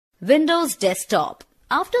Windows Desktop.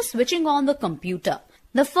 After switching on the computer,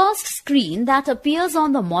 the first screen that appears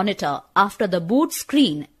on the monitor after the boot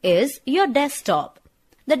screen is your desktop.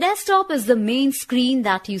 The desktop is the main screen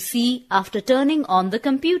that you see after turning on the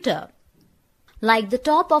computer. Like the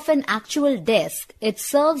top of an actual desk, it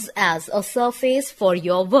serves as a surface for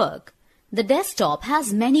your work. The desktop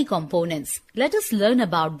has many components. Let us learn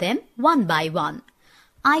about them one by one.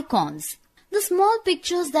 Icons. The small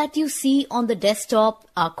pictures that you see on the desktop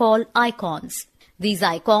are called icons. These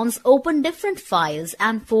icons open different files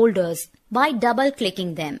and folders by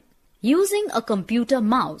double-clicking them using a computer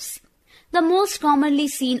mouse. The most commonly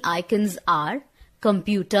seen icons are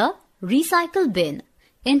Computer, Recycle Bin,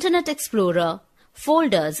 Internet Explorer,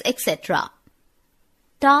 Folders, etc.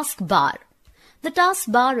 Taskbar. The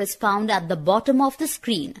taskbar is found at the bottom of the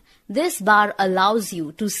screen. This bar allows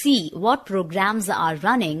you to see what programs are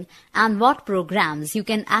running and what programs you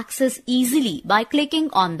can access easily by clicking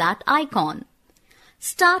on that icon.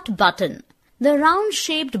 Start button. The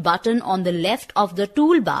round-shaped button on the left of the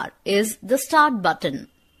toolbar is the Start button.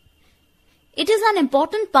 It is an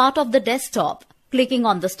important part of the desktop. Clicking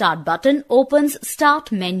on the Start button opens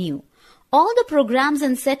Start menu. All the programs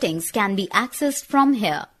and settings can be accessed from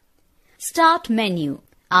here. Start menu.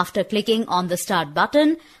 After clicking on the Start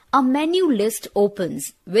button, a menu list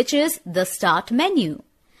opens, which is the Start menu.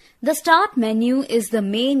 The Start menu is the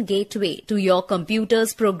main gateway to your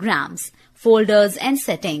computer's programs, folders and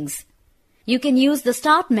settings. You can use the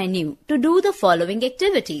Start menu to do the following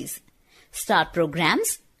activities. Start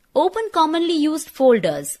programs. Open commonly used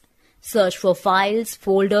folders. Search for files,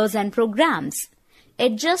 folders and programs.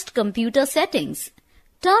 Adjust computer settings.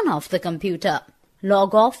 Turn off the computer.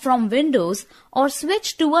 Log off from Windows or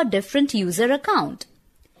switch to a different user account.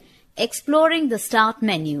 Exploring the Start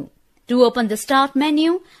menu. To open the Start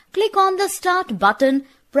menu, click on the Start button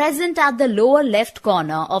present at the lower left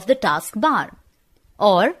corner of the taskbar,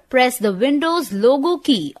 or press the Windows logo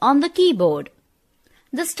key on the keyboard.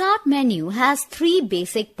 The Start menu has three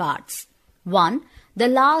basic parts. 1. The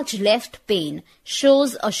large left pane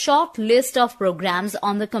shows a short list of programs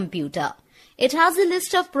on the computer. It has a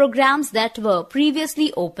list of programs that were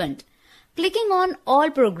previously opened. Clicking on All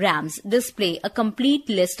Programs display a complete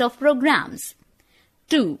list of programs.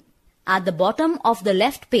 2. At the bottom of the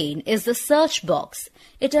left pane is the search box.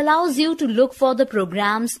 It allows you to look for the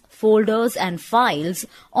programs, folders and files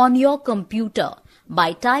on your computer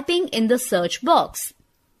by typing in the search box.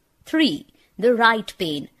 3. The right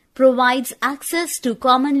pane provides access to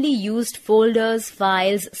commonly used folders,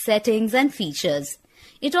 files, settings and features.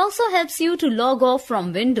 It also helps you to log off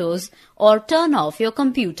from Windows or turn off your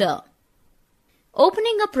computer.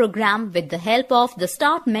 Opening a program with the help of the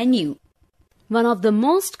Start menu. One of the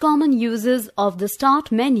most common uses of the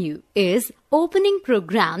Start menu is opening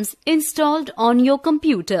programs installed on your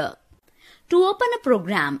computer. To open a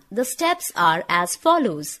program, the steps are as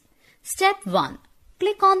follows. Step 1.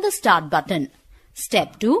 Click on the Start button.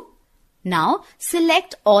 Step 2. Now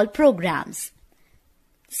select all programs.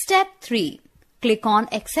 Step 3. Click on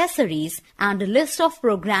Accessories and a list of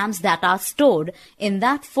programs that are stored in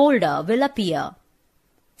that folder will appear.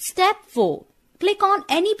 Step 4. Click on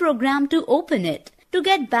any program to open it. To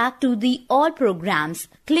get back to the All Programs,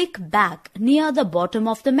 click Back near the bottom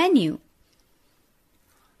of the menu.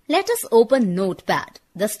 Let us open Notepad.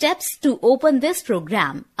 The steps to open this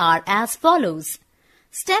program are as follows.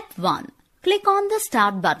 Step 1. Click on the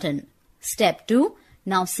Start button. Step 2.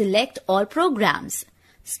 Now select all programs.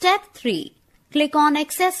 Step 3. Click on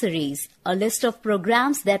Accessories. A list of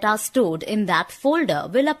programs that are stored in that folder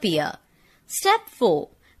will appear. Step 4.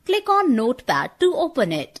 Click on Notepad to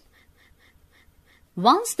open it.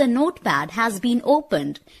 Once the Notepad has been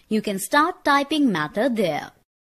opened, you can start typing matter there.